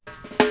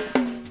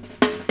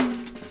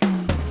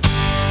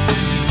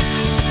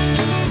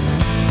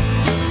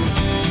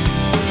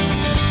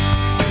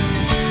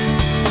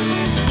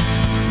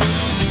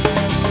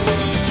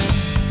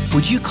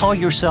Would you call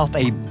yourself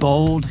a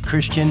bold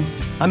Christian?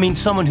 I mean,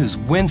 someone who's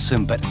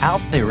winsome but out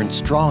there and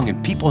strong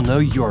and people know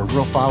you're a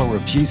real follower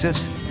of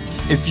Jesus?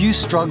 If you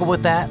struggle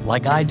with that,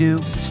 like I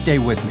do, stay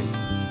with me.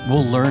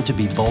 We'll learn to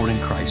be bold in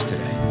Christ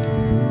today.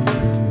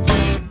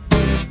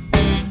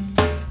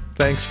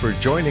 Thanks for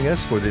joining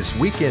us for this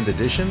weekend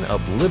edition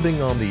of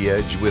Living on the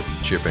Edge with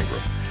Chip Ingram.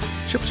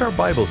 Chip's our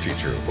Bible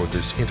teacher for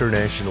this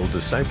international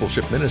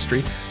discipleship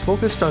ministry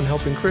focused on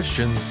helping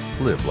Christians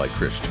live like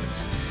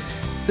Christians.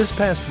 This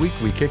past week,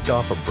 we kicked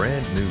off a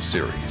brand new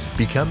series,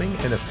 Becoming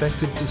an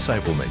Effective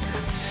Disciple Maker.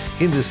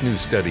 In this new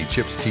study,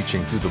 Chip's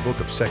teaching through the book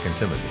of 2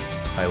 Timothy,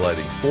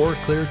 highlighting 4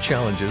 clear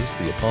challenges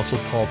the Apostle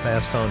Paul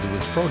passed on to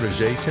his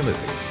protege,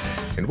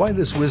 Timothy, and why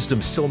this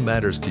wisdom still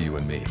matters to you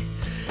and me.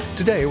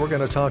 Today, we're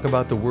going to talk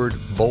about the word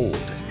bold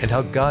and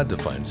how God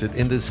defines it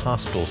in this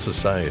hostile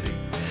society.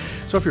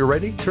 So if you're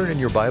ready, turn in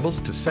your Bibles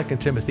to 2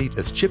 Timothy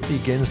as Chip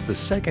begins the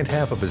second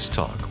half of his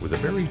talk with a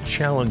very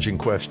challenging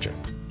question.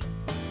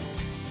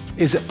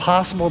 Is it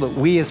possible that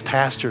we as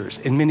pastors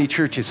in many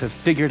churches have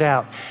figured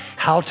out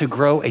how to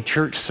grow a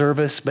church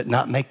service but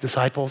not make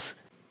disciples?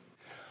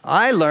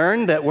 I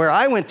learned that where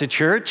I went to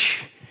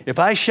church, if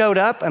I showed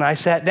up and I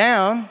sat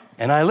down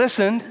and I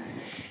listened,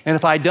 and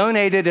if I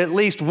donated at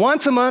least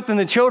once a month in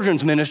the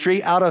children's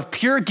ministry out of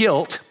pure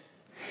guilt,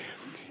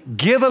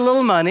 give a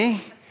little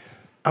money,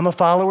 I'm a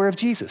follower of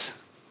Jesus.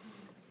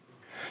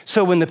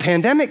 So when the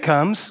pandemic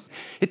comes,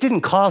 it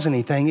didn't cause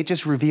anything, it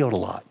just revealed a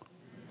lot.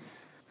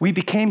 We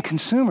became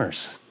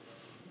consumers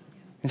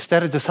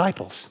instead of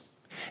disciples.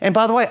 And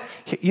by the way,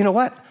 you know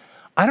what?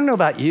 I don't know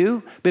about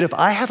you, but if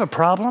I have a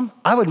problem,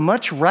 I would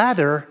much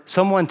rather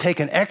someone take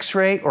an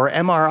X-ray or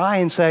MRI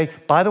and say,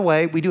 by the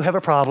way, we do have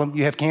a problem,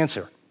 you have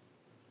cancer.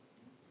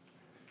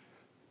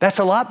 That's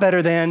a lot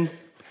better than,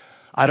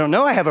 I don't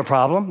know I have a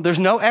problem, there's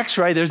no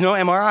X-ray, there's no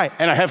MRI,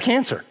 and I have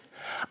cancer.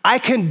 I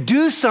can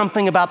do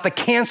something about the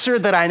cancer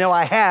that I know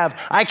I have.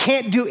 I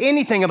can't do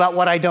anything about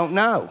what I don't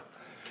know.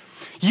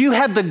 You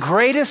have the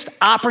greatest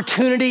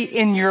opportunity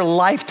in your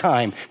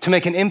lifetime to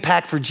make an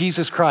impact for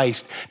Jesus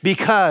Christ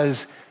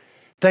because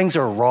things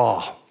are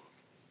raw.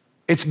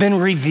 It's been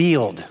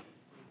revealed.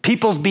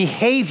 People's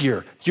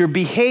behavior, your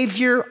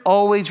behavior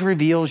always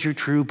reveals your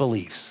true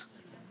beliefs.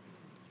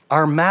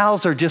 Our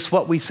mouths are just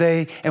what we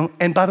say,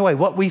 and by the way,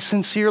 what we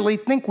sincerely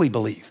think we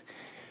believe.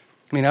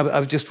 I mean, I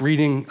was just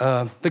reading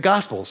the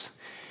Gospels.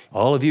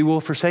 All of you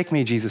will forsake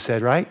me, Jesus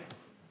said, right?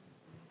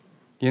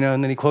 You know,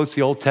 and then he quotes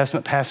the Old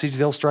Testament passage,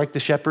 they'll strike the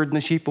shepherd and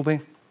the sheep will be.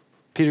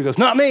 Peter goes,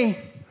 not me.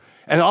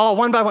 And all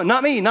one by one,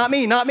 not me, not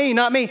me, not me,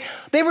 not me.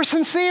 They were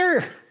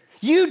sincere.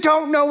 You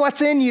don't know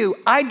what's in you.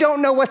 I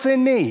don't know what's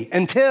in me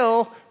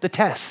until the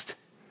test.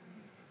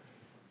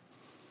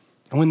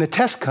 And when the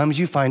test comes,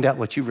 you find out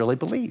what you really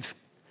believe.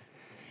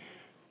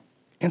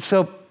 And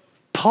so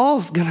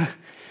Paul's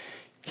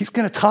he's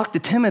gonna talk to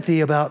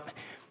Timothy about,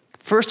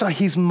 first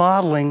he's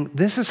modeling,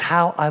 this is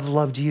how I've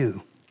loved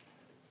you.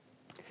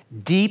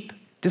 Deep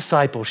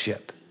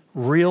discipleship,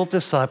 real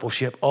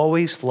discipleship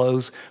always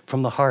flows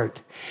from the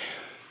heart.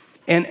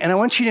 And I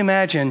want you to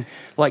imagine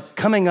like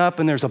coming up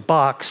and there's a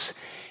box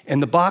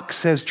and the box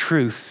says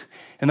truth.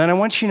 And then I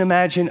want you to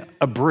imagine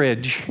a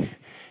bridge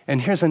and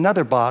here's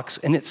another box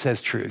and it says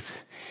truth.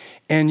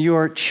 And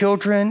your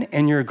children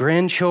and your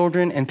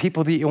grandchildren and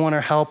people that you want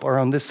to help are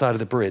on this side of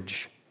the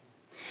bridge.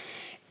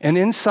 And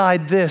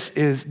inside this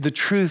is the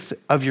truth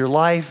of your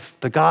life,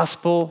 the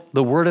gospel,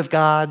 the word of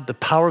God, the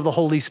power of the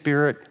Holy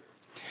Spirit.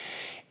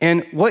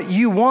 And what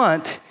you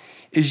want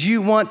is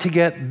you want to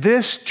get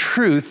this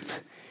truth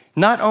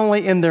not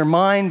only in their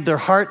mind, their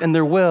heart, and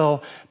their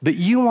will, but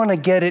you want to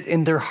get it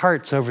in their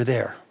hearts over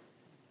there.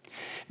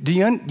 Do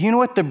you know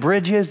what the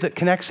bridge is that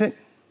connects it?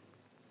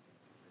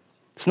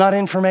 It's not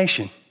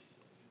information.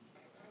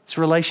 It's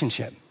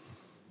relationship.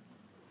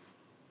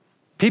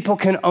 People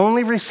can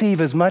only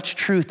receive as much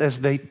truth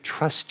as they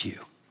trust you,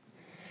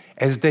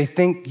 as they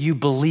think you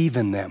believe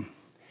in them,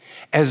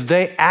 as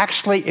they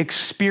actually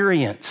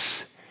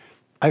experience.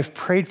 I've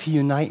prayed for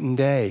you night and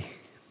day.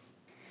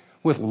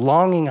 With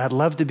longing, I'd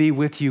love to be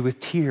with you. With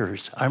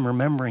tears, I'm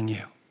remembering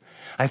you.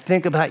 I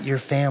think about your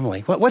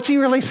family. What's he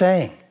really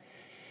saying?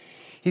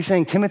 He's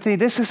saying, Timothy,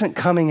 this isn't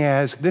coming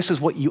as, this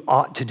is what you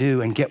ought to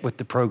do and get with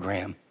the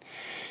program.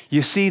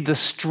 You see, the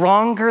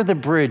stronger the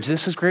bridge,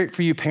 this is great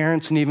for you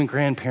parents and even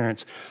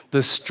grandparents,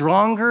 the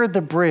stronger the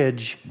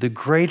bridge, the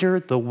greater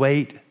the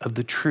weight of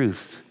the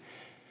truth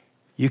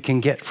you can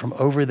get from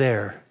over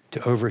there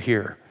to over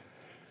here.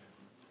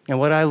 And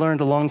what I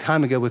learned a long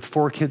time ago with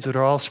 4 kids that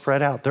are all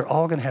spread out, they're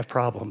all gonna have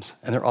problems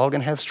and they're all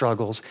gonna have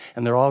struggles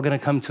and they're all gonna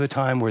come to a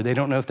time where they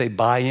don't know if they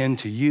buy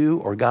into you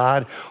or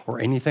God or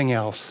anything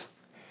else.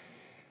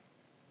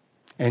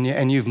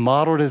 And you've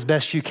modeled as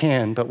best you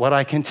can, but what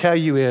I can tell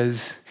you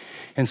is,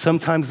 and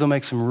sometimes they'll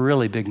make some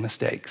really big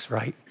mistakes,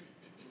 right?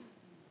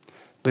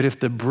 But if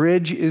the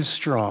bridge is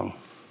strong,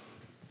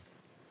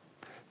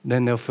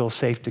 then they'll feel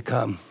safe to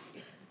come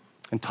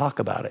and talk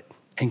about it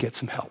and get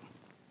some help.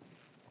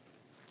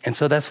 And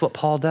so that's what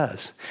Paul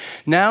does.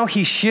 Now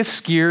he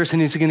shifts gears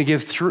and he's going to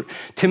give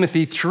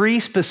Timothy 3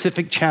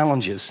 specific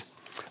challenges.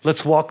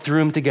 Let's walk through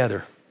them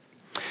together.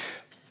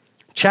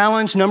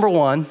 Challenge number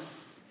 1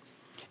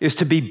 is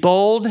to be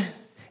bold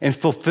and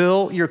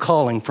fulfill your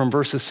calling from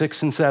verses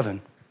 6 and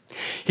 7.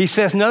 He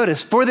says,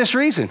 notice, for this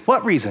reason.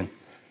 What reason?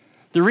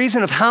 The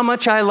reason of how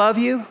much I love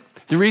you,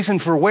 the reason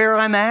for where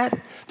I'm at,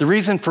 the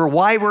reason for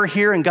why we're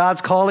here in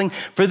God's calling.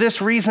 For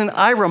this reason,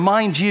 I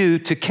remind you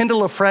to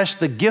kindle afresh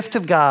the gift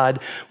of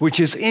God, which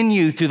is in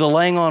you through the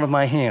laying on of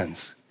my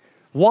hands.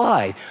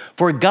 Why?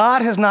 For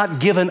God has not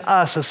given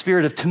us a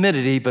spirit of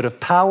timidity, but of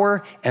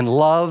power and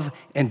love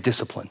and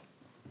discipline.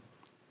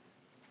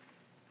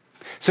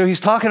 So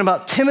he's talking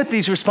about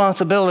Timothy's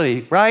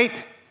responsibility, right?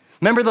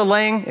 Remember the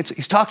laying?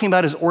 He's talking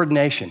about his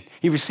ordination.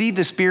 He received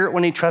the Spirit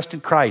when he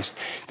trusted Christ.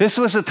 This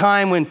was a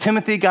time when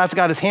Timothy, God's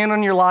got his hand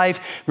on your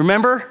life.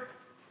 Remember?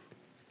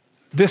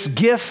 This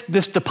gift,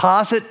 this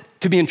deposit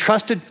to be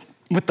entrusted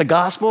with the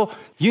gospel,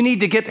 you need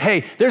to get,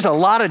 hey, there's a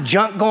lot of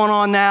junk going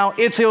on now.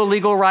 It's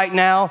illegal right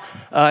now.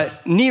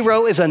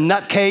 Nero is a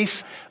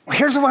nutcase.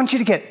 Here's what I want you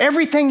to get.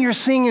 Everything you're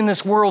seeing in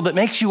this world that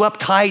makes you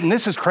uptight and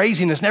this is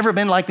crazy and it's never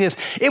been like this,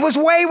 it was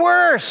way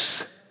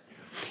worse.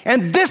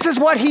 And this is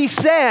what he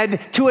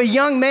said to a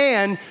young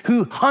man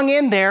who hung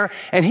in there,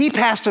 and he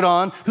passed it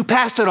on, who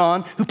passed it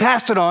on, who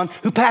passed it on,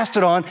 who passed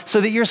it on, so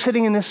that you're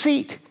sitting in this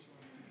seat.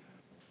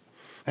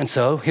 And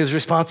so his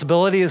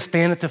responsibility is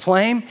fan it to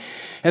flame.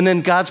 And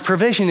then God's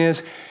provision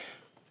is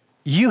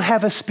you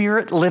have a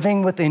spirit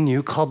living within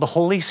you called the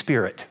Holy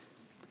Spirit.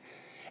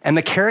 And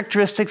the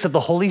characteristics of the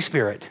Holy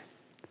Spirit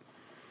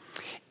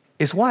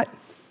is what?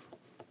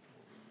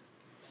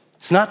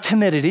 It's not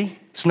timidity.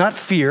 It's not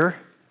fear.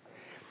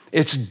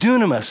 It's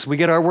dunamis. We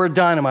get our word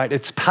dynamite.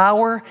 It's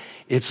power,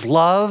 it's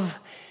love,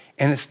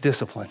 and it's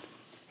discipline.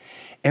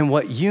 And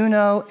what you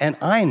know and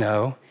I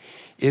know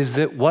is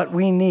that what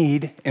we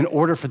need in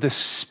order for the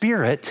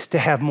Spirit to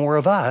have more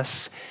of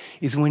us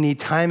is we need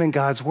time in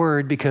God's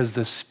Word, because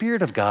the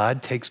Spirit of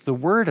God takes the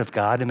Word of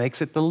God and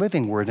makes it the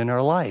living Word in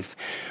our life.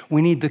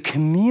 We need the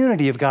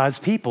community of God's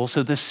people,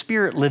 so the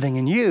Spirit living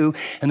in you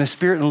and the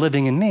Spirit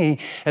living in me,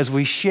 as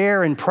we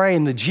share and pray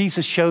and the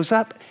Jesus shows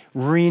up,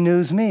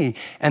 renews me.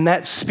 And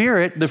that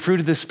Spirit, the fruit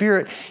of the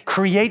Spirit,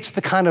 creates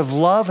the kind of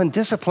love and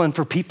discipline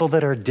for people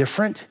that are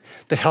different,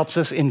 that helps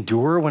us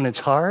endure when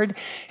it's hard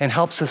and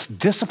helps us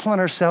discipline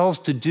ourselves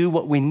to do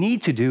what we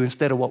need to do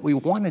instead of what we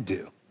want to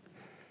do.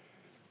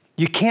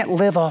 You can't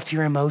live off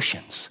your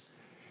emotions.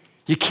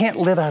 You can't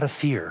live out of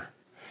fear.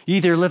 You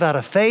either live out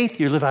of faith,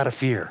 or you live out of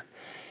fear.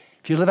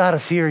 If you live out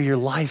of fear, your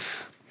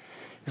life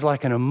is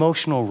like an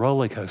emotional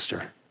roller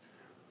coaster.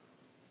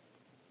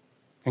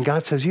 And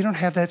God says, you don't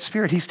have that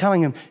spirit. He's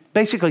telling him,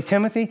 basically,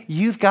 Timothy,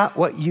 you've got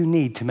what you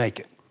need to make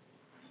it.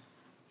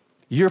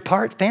 Your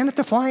part, fan it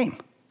to flame.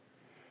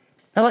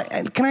 Now,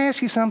 can I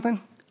ask you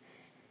something?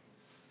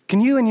 Can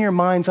you in your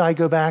mind's eye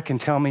go back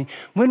and tell me,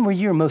 when were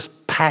you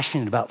most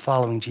passionate about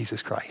following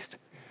Jesus Christ?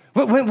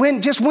 When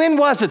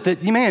was it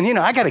that, man,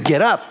 I got to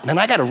get up and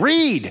I got to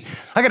read.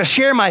 I got to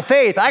share my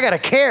faith. I got to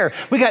care.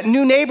 We got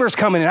new neighbors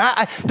coming in.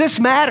 This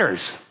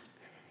matters.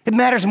 It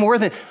matters more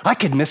than, I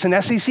could miss an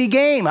SEC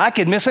game. I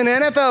could miss an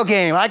NFL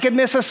game. I could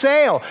miss a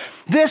sale.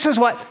 This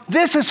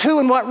is who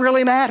and what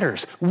really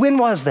matters. When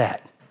was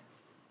that?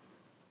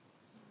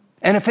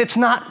 And if it's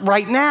not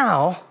right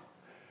now,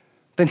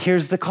 then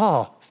here's the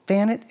call.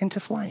 Fan it into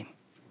flame.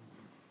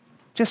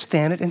 Just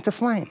fan it into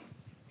flame.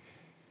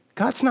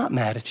 God's not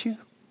mad at you.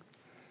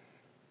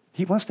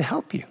 He wants to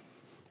help you.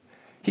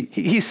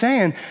 He's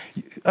saying,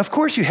 of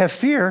course you have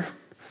fear.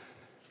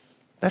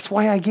 That's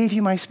why I gave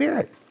you my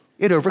Spirit.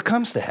 It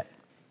overcomes that.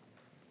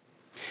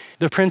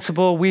 The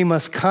principle, we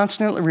must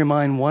constantly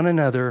remind one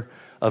another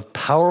of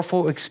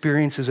powerful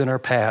experiences in our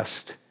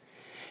past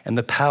and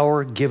the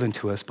power given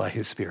to us by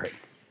His Spirit.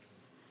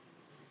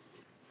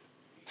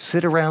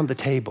 Sit around the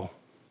table.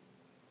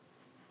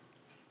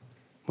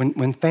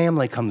 When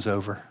family comes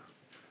over,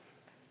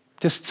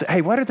 just say,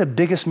 hey, what are the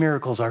biggest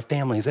miracles our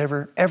family has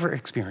ever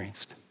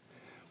experienced?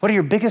 What are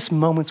your biggest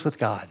moments with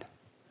God?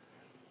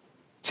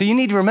 So you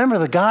need to remember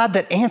the God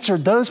that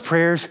answered those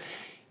prayers,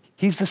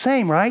 He's the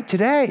same, right?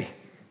 Today,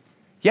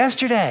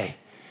 yesterday,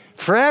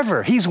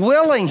 forever. He's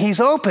willing, He's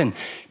open,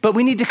 but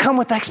we need to come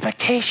with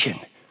expectation.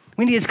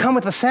 We need to come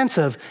with a sense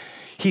of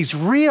He's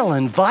real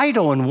and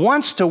vital and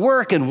wants to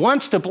work and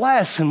wants to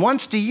bless and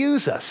wants to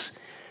use us.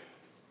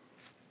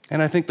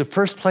 And I think the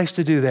first place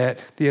to do that,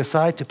 the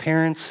aside to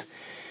parents,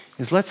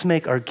 is let's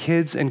make our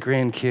kids and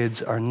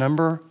grandkids our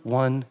number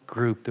one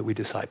group that we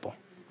disciple.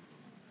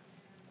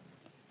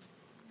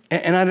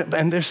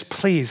 And there's,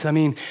 please,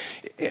 we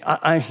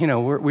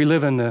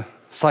live in the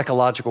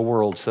psychological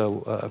world,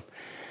 so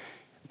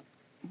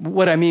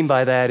what I mean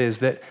by that is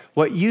that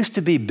what used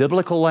to be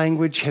biblical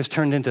language has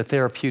turned into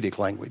therapeutic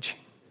language.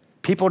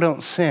 People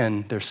don't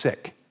sin, they're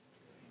sick.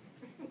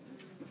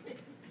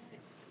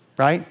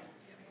 Right?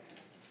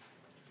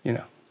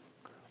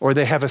 Or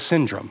they have a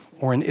syndrome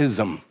or an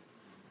ism.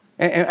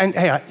 And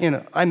hey,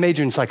 I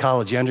majored in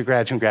psychology,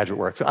 undergraduate and graduate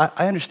work, so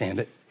I understand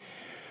it.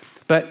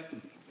 But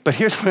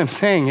here's what I'm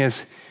saying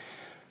is,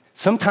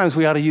 sometimes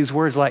we ought to use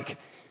words like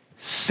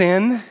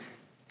sin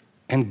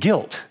and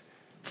guilt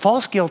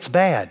False guilt's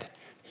bad.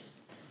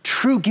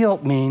 True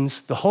guilt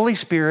means the Holy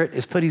Spirit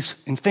is putting his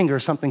finger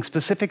something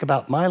specific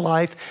about my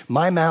life,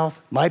 my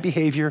mouth, my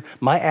behavior,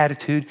 my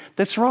attitude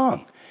that's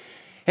wrong.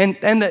 And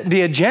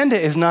the agenda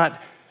is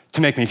not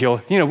to make me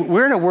feel,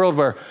 we're in a world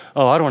where,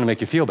 I don't want to make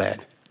you feel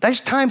bad.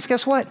 There's times,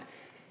 guess what?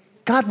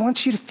 God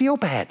wants you to feel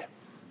bad.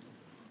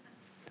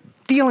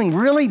 Feeling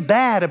really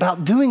bad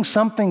about doing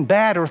something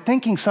bad or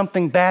thinking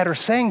something bad or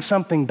saying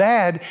something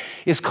bad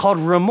is called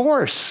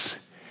remorse.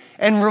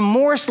 And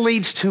remorse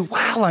leads to,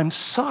 wow, I'm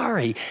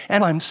sorry.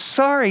 And I'm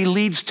sorry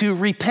leads to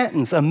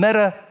repentance, a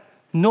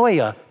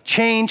metanoia,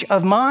 change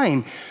of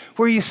mind,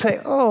 where you say,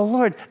 oh,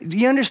 Lord, do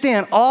you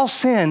understand? All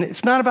sin,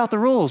 it's not about the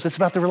rules, it's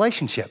about the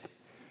relationship.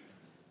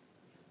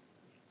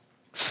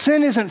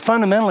 Sin isn't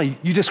fundamentally,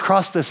 you just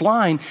crossed this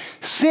line.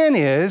 Sin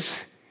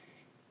is,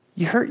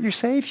 you hurt your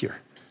Savior.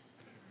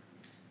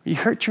 You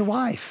hurt your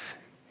wife.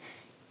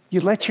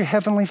 You let your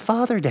Heavenly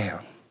Father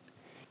down.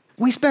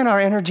 We spend our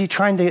energy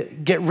trying to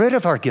get rid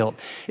of our guilt.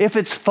 If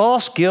it's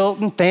false guilt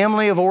and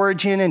family of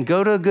origin and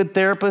go to a good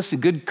therapist, a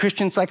good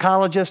Christian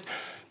psychologist,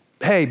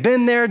 hey,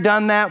 been there,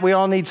 done that, we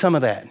all need some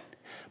of that.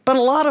 But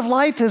a lot of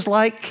life is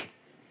like,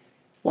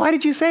 why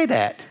did you say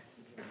that?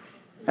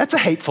 That's a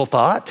hateful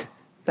thought.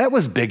 That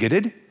was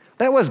bigoted.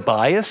 That was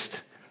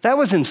biased. That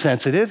was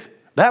insensitive.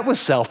 That was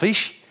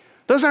selfish.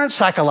 Those aren't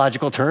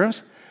psychological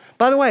terms.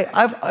 By the way,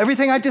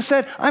 everything I just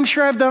said, I'm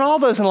sure I've done all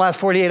those in the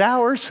last 48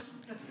 hours.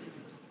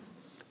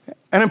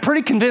 And I'm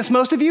pretty convinced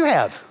most of you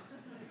have.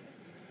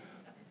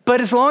 But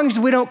as long as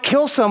we don't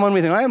kill someone, we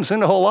think, I haven't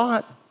sinned a whole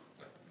lot.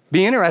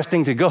 Be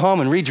interesting to go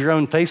home and read your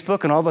own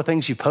Facebook and all the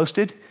things you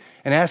posted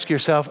and ask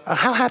yourself,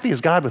 how happy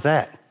is God with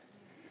that?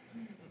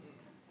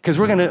 Because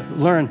we're going to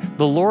learn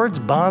the Lord's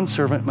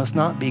bondservant must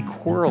not be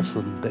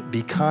quarrelsome, but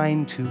be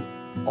kind to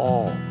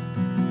all.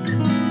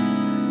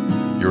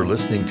 You're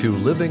listening to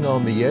Living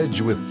on the Edge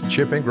with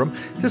Chip Ingram.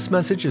 This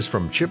message is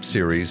from Chip's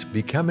series,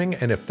 Becoming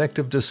an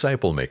Effective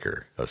Disciple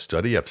Maker, a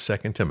study of 2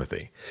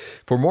 Timothy.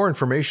 For more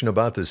information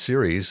about this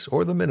series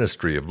or the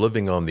ministry of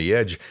Living on the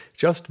Edge,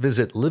 just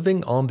visit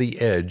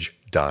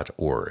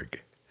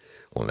livingontheedge.org.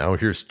 Well, now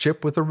here's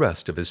Chip with the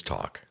rest of his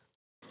talk.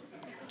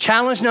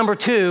 Challenge number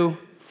 2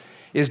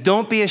 is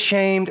don't be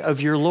ashamed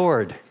of your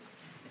Lord.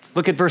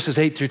 Look at verses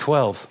 8 through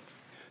 12.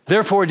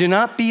 Therefore, do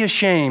not be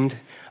ashamed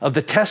of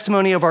the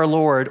testimony of our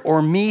Lord,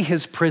 or me,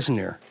 his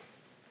prisoner,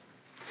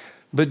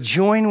 but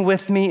join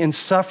with me in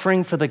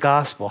suffering for the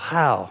gospel.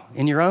 How?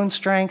 In your own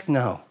strength?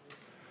 No.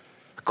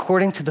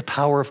 According to the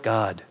power of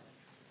God.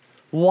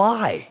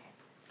 Why?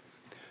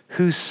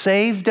 Who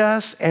saved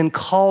us and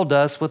called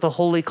us with a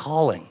holy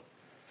calling.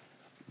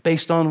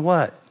 Based on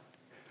what?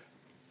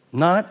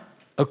 Not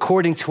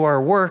according to our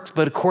works,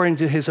 but according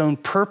to his own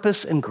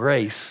purpose and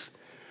grace,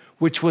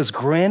 which was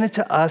granted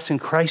to us in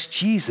Christ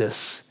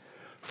Jesus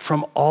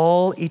from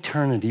all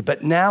eternity,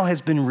 but now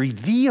has been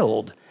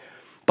revealed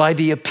by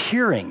the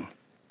appearing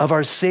of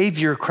our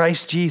Savior,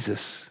 Christ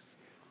Jesus.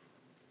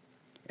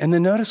 And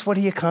then notice what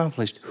he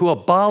accomplished, who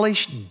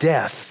abolished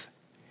death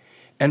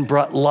and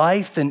brought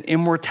life and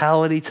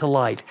immortality to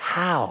light.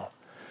 How?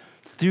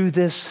 Through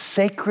this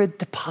sacred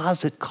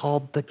deposit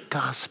called the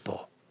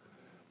gospel,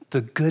 the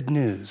good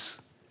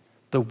news,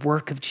 the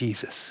work of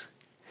Jesus.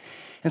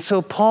 And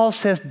so Paul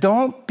says,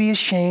 don't be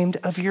ashamed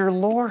of your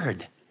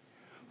Lord.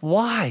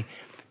 Why?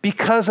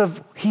 Because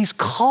of he's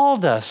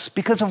called us,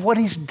 because of what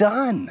he's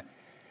done.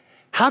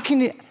 How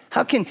can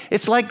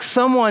it's like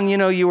someone,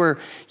 you were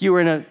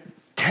in a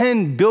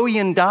 $10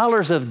 billion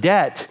of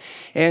debt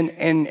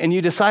and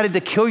you decided to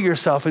kill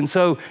yourself. And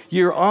so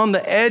you're on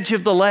the edge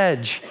of the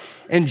ledge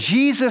and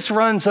Jesus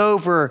runs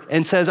over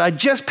and says, I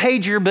just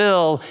paid your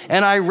bill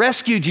and I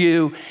rescued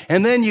you.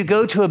 And then you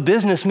go to a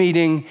business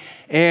meeting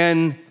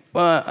and,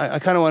 I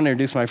kind of want to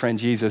introduce my friend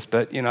Jesus,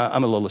 but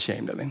I'm a little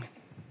ashamed of him.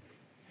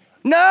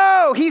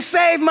 No, he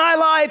saved my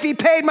life. He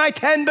paid my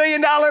 $10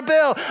 billion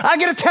bill. I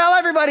got to tell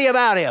everybody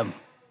about him.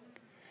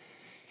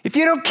 If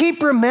you don't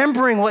keep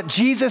remembering what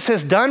Jesus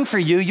has done for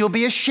you, you'll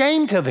be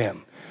ashamed of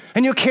him.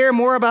 And you'll care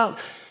more about,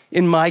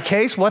 in my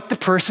case, what the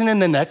person in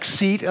the next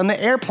seat on the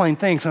airplane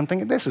thinks. I'm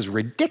thinking, this is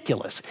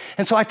ridiculous.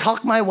 And so I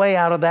talk my way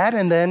out of that.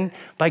 And then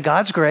by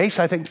God's grace,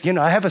 I think,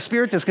 I have a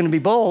spirit that's going to be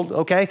bold.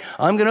 Okay,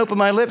 I'm going to open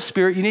my lips,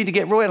 Spirit. You need to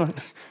get royal.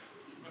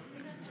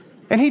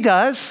 And he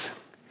does.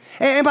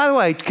 And by the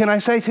way, can I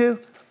say too,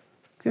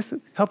 just to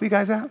help you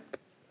guys out?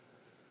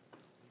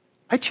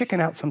 I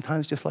chicken out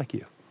sometimes just like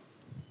you.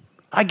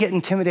 I get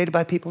intimidated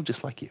by people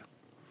just like you.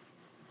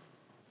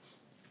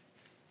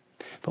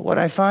 But what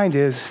I find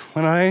is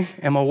when I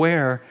am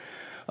aware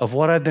of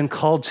what I've been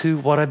called to,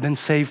 what I've been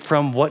saved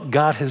from, what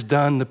God has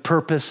done, the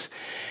purpose,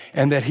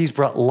 and that he's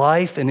brought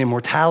life and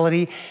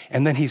immortality,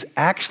 and then he's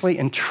actually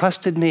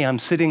entrusted me, I'm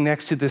sitting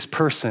next to this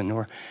person,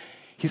 or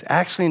he's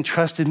actually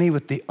entrusted me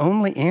with the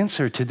only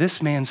answer to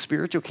this man's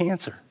spiritual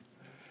cancer.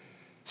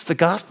 It's the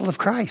gospel of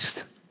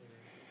Christ.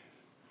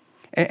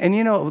 And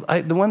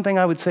the one thing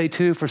I would say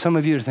too, for some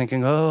of you are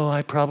thinking,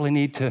 I probably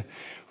need to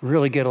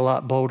really get a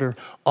lot bolder.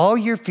 All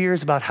your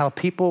fears about how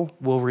people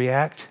will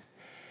react,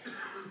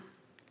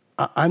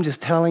 I'm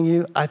just telling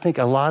you, I think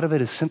a lot of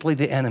it is simply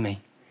the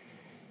enemy,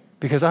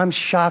 because I'm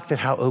shocked at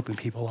how open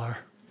people are.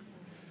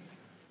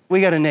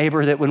 We got a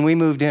neighbor that when we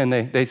moved in,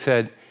 they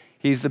said,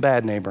 he's the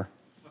bad neighbor.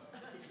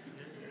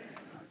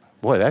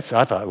 Boy, I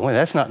thought,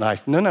 that's not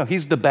nice. No,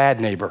 he's the bad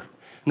neighbor.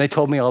 And they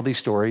told me all these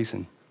stories,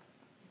 and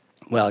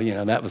well,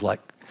 that was like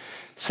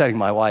setting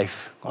my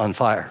wife on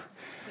fire.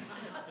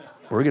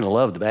 We're going to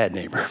love the bad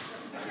neighbor.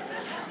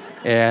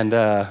 And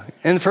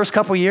in the first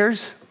couple of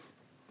years,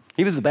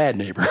 he was the bad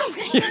neighbor.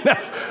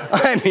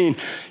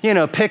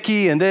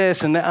 Picky and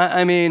this and that.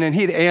 And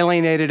he'd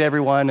alienated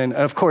everyone. And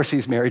of course,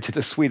 he's married to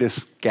the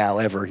sweetest gal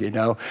ever,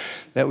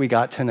 that we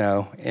got to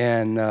know.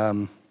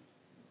 And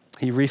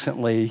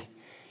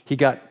he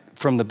got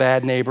from the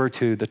bad neighbor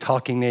to the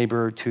talking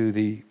neighbor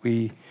to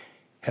we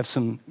have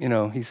some,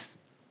 he's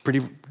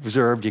pretty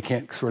reserved. You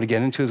can't sort of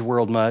get into his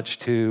world much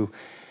to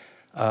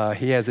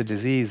he has a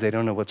disease. They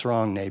don't know what's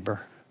wrong,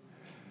 neighbor.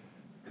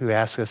 Who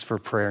asks us for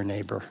prayer,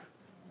 neighbor.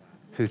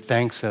 Who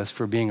thanks us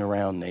for being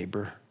around,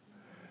 neighbor.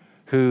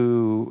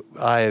 Who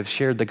I have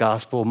shared the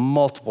gospel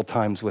multiple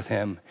times with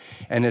him.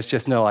 And it's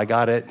just, no, I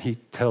got it. He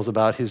tells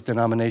about his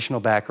denominational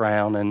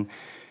background and,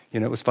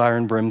 it was fire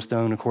and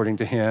brimstone according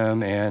to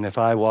him. And if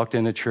I walked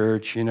into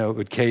church, it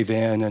would cave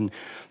in and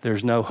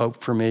there's no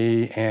hope for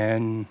me.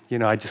 And,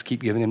 I just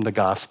keep giving him the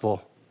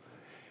gospel.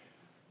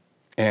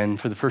 And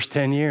for the first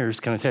 10 years,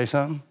 can I tell you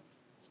something?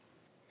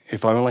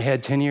 If I only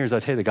had 10 years,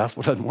 I'd tell you the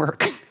gospel doesn't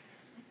work.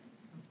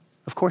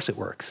 Of course it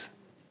works.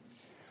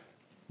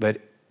 But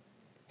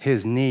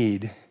his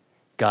need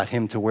got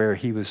him to where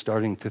he was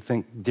starting to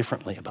think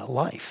differently about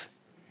life.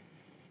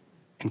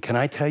 And can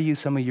I tell you,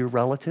 some of your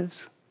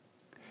relatives,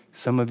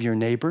 some of your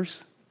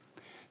neighbors,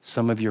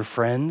 some of your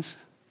friends,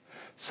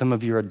 some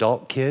of your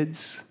adult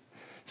kids,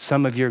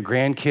 some of your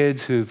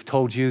grandkids who've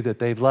told you that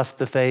they've left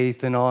the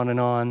faith and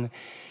on,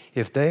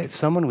 if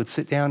someone would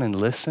sit down and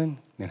listen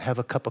and have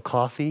a cup of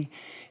coffee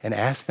and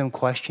ask them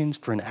questions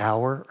for an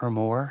hour or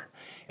more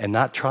and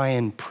not try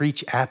and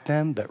preach at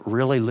them, but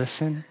really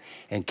listen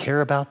and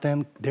care about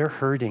them, they're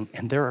hurting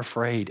and they're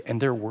afraid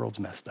and their world's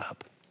messed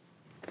up.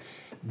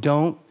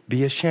 Don't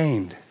be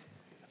ashamed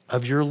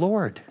of your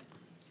Lord.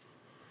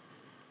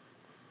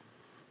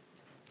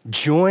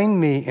 Join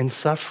me in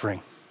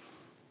suffering.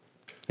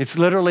 It's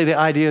literally the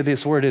idea of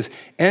this word is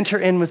enter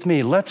in with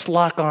me. Let's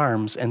lock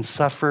arms and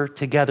suffer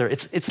together.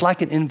 It's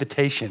like an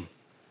invitation.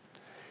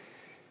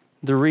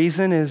 The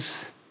reason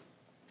is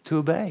to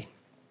obey.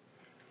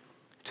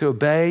 To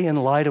obey in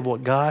light of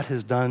what God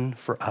has done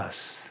for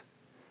us.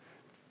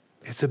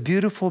 It's a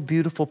beautiful,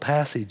 beautiful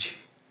passage.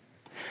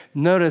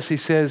 Notice he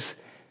says,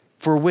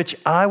 for which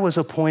I was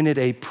appointed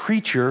a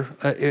preacher.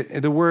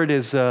 The word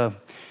is, it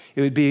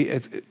would be,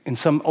 in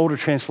some older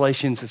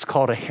translations, it's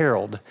called a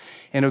herald.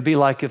 And it would be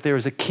like if there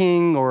was a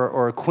king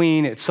or a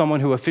queen, it's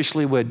someone who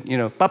officially would,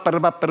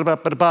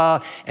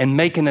 and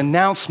make an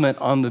announcement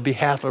on the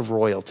behalf of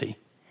royalty.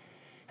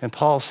 And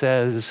Paul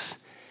says,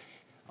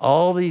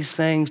 all these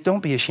things, don't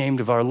be ashamed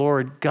of our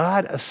Lord.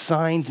 God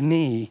assigned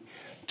me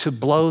to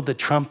blow the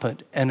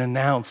trumpet and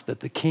announce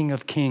that the King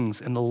of Kings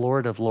and the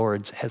Lord of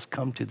Lords has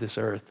come to this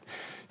earth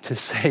to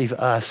save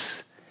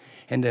us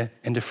and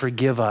to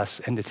forgive us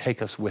and to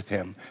take us with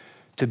him,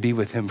 to be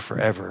with him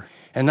forever.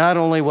 And not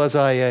only was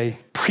I a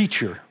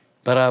preacher,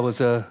 but I was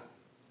an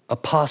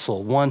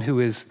apostle, one who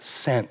is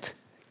sent,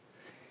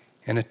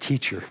 and a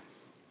teacher.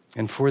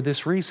 And for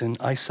this reason,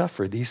 I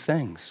suffer these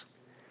things.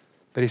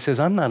 But he says,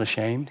 I'm not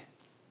ashamed.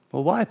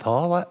 Well, why,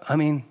 Paul?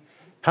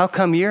 How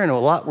come you're in a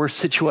lot worse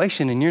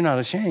situation and you're not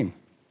ashamed?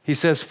 He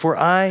says, for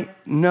I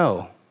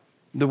know.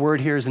 The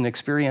word here is an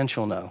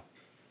experiential know.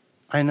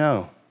 I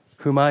know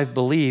whom I've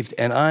believed,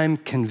 and I'm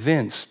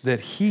convinced that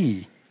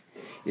he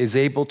is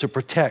able to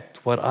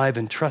protect what I've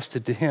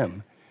entrusted to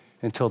him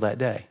until that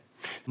day.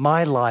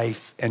 My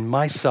life and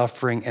my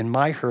suffering and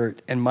my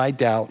hurt and my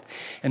doubt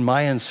and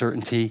my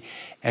uncertainty,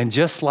 and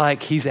just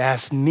like he's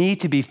asked me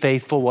to be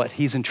faithful what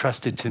he's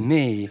entrusted to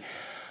me,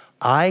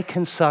 I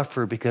can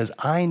suffer because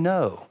I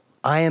know,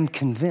 I am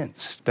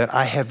convinced that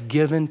I have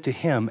given to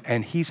him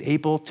and he's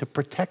able to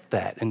protect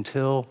that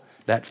until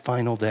that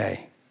final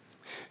day.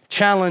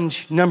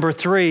 Challenge number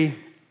 3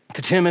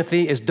 to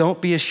Timothy is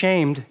don't be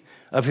ashamed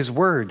of his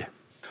word.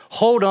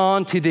 Hold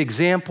on to the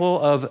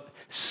example of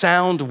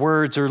sound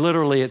words, or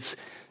literally it's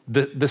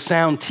the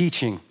sound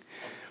teaching,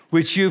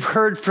 which you've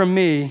heard from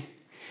me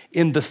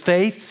in the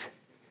faith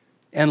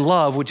and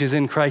love which is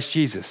in Christ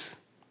Jesus.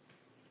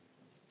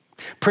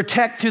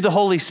 Protect through the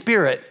Holy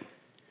Spirit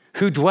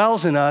who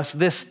dwells in us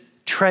this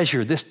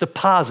treasure, this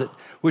deposit,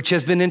 which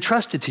has been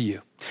entrusted to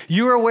you.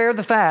 You are aware of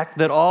the fact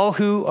that all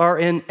who are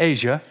in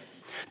Asia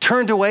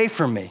turned away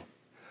from me,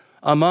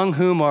 among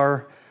whom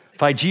are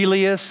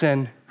Phygelius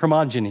and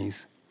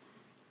Hermogenes.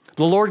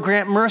 The Lord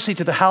grant mercy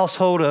to the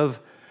household of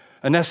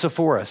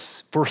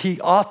Onesiphorus, for he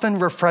often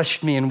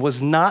refreshed me and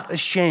was not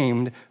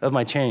ashamed of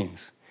my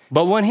chains.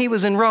 But when he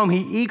was in Rome,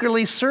 he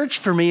eagerly searched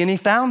for me and he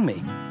found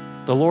me.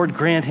 The Lord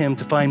grant him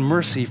to find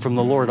mercy from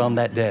the Lord on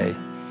that day.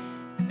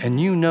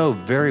 And you know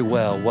very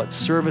well what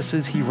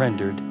services he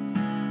rendered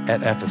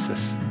at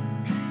Ephesus.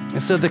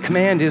 And so the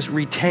command is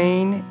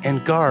retain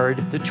and guard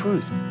the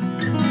truth.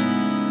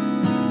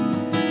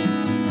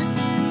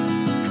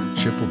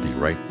 Chip will be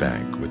right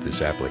back with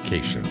this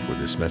application for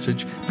this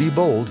message. Be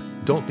bold,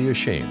 don't be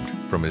ashamed,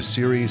 from his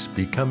series,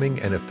 Becoming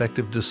an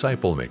Effective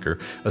Disciple Maker,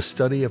 a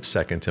study of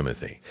 2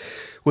 Timothy.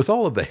 With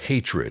all of the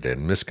hatred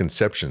and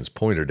misconceptions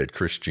pointed at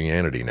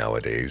Christianity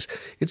nowadays,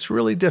 it's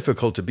really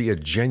difficult to be a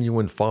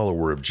genuine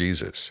follower of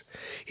Jesus.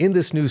 In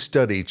this new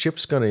study,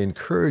 Chip's going to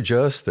encourage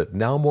us that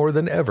now more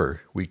than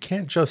ever, we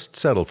can't just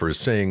settle for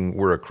saying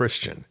we're a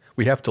Christian.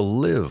 We have to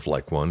live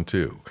like one,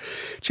 too.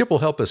 Chip will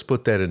help us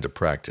put that into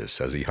practice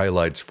as he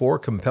highlights 4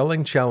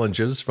 compelling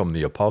challenges from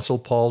the Apostle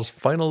Paul's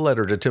final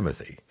letter to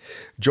Timothy.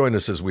 Join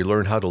us as we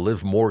learn how to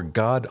live more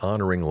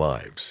God-honoring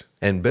lives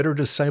and better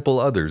disciple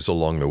others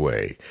along the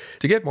way.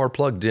 To get more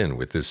plugged in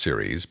with this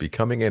series,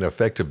 Becoming an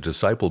Effective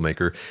Disciple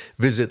Maker,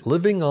 visit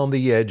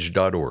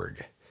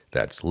livingontheedge.org.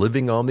 That's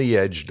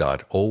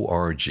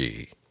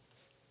livingontheedge.org.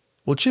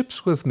 Well,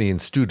 Chip's with me in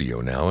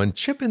studio now, and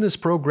Chip, in this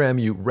program,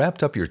 you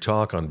wrapped up your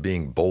talk on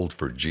being bold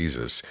for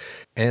Jesus.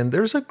 And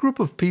there's a group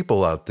of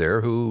people out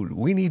there who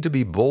we need to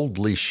be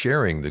boldly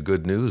sharing the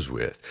good news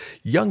with.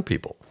 Young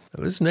people.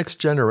 This next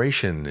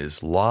generation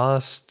is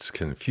lost,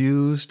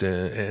 confused,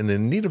 and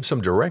in need of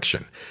some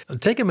direction.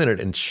 Take a minute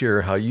and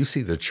share how you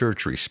see the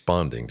church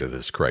responding to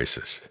this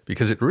crisis,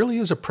 because it really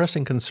is a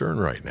pressing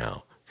concern right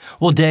now.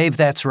 Well, Dave,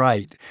 that's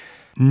right.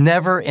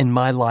 Never in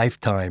my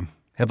lifetime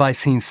have I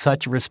seen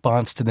such a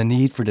response to the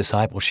need for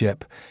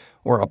discipleship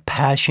or a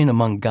passion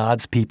among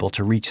God's people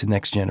to reach the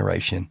next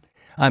generation.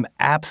 I'm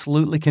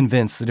absolutely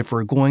convinced that if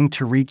we're going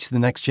to reach the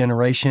next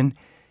generation,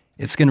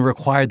 it's going to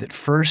require that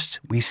first,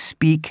 we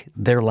speak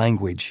their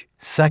language.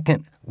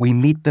 Second, we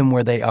meet them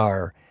where they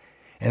are.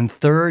 And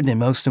third, and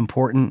most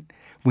important,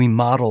 we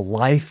model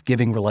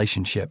life-giving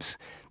relationships.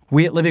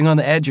 We at Living on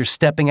the Edge are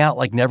stepping out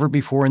like never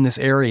before in this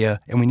area,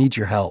 and we need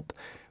your help.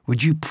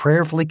 Would you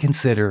prayerfully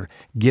consider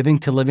giving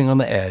to Living on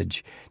the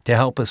Edge to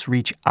help us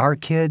reach our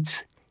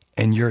kids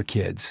and your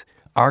kids,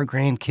 our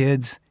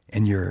grandkids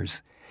and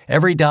yours?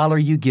 Every dollar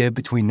you give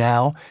between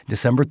now,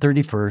 December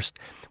 31st,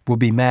 will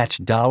be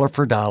matched dollar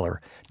for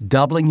dollar,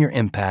 doubling your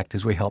impact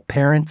as we help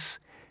parents,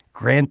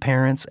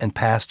 grandparents, and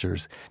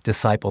pastors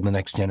disciple the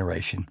next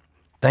generation.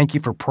 Thank you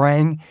for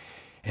praying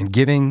and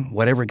giving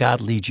whatever God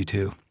leads you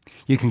to.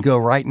 You can go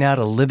right now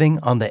to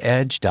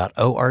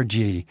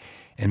livingontheedge.org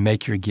and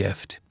make your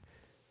gift.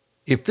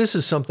 If this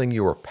is something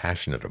you are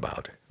passionate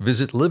about,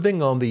 visit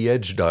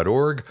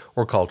livingontheedge.org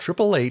or call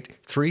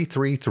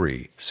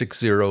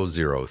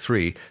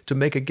 888-333-6003 to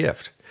make a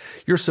gift.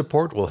 Your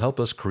support will help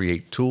us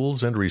create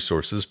tools and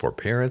resources for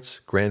parents,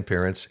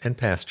 grandparents, and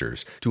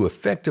pastors to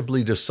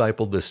effectively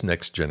disciple this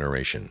next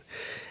generation.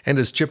 And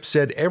as Chip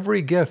said,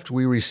 every gift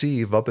we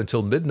receive up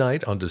until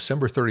midnight on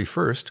December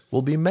 31st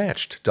will be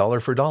matched dollar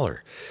for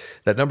dollar.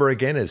 That number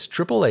again is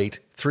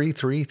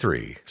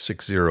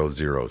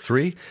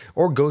 888-333-6003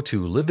 or go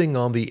to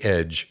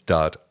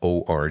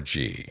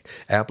livingontheedge.org.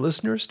 App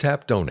listeners,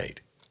 tap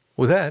Donate.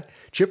 With that,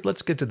 Chip,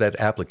 let's get to that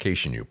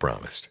application you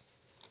promised.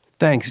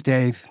 Thanks,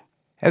 Dave.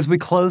 As we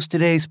close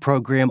today's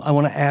program, I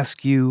want to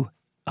ask you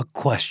a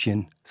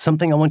question,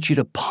 something I want you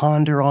to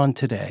ponder on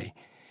today.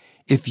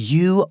 If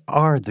you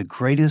are the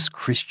greatest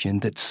Christian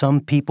that some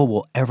people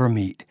will ever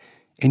meet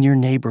in your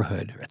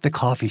neighborhood, or at the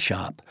coffee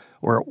shop,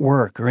 or at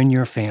work, or in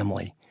your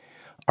family,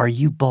 are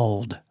you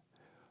bold?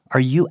 Are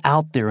you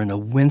out there in a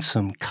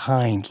winsome,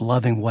 kind,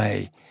 loving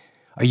way?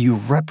 Are you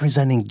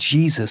representing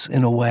Jesus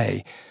in a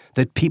way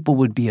that people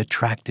would be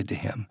attracted to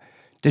him?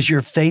 Does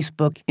your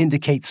Facebook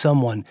indicate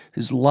someone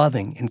who's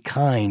loving and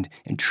kind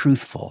and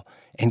truthful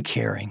and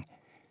caring?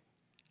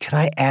 Can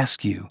I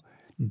ask you,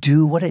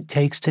 do what it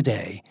takes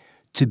today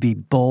to be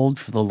bold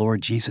for the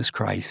Lord Jesus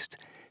Christ.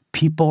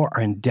 People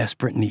are in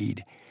desperate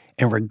need,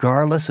 and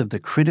regardless of the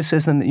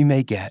criticism that you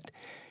may get,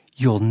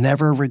 you'll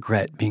never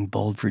regret being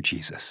bold for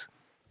Jesus.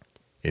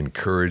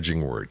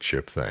 Encouraging word,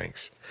 Chip.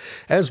 Thanks.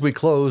 As we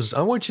close,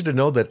 I want you to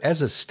know that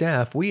as a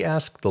staff, we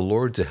ask the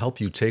Lord to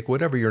help you take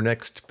whatever your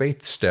next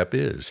faith step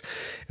is,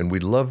 and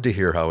we'd love to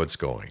hear how it's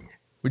going.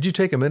 Would you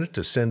take a minute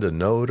to send a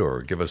note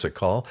or give us a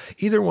call?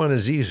 Either one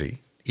is easy.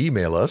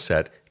 Email us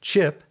at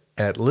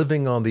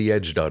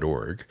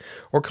chip@livingontheedge.org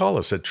or call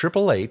us at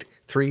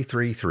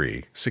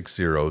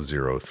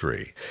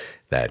 888-333-6003.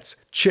 That's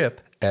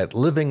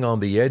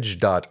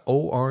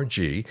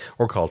chip@livingontheedge.org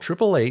or call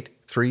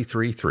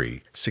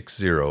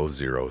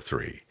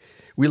 888-333-6003.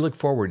 We look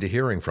forward to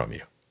hearing from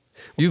you.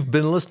 You've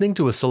been listening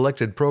to a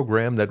selected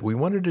program that we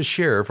wanted to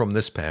share from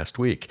this past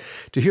week.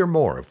 To hear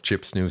more of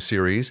Chip's new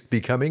series,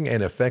 Becoming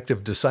an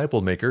Effective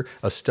Disciple Maker,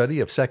 a study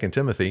of 2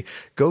 Timothy,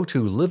 go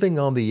to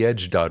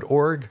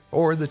livingontheedge.org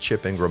or the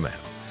Chip Ingram app.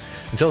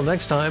 Until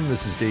next time,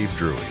 this is Dave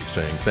Drury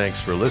saying thanks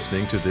for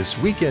listening to this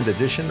weekend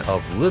edition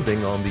of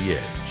Living on the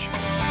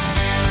Edge.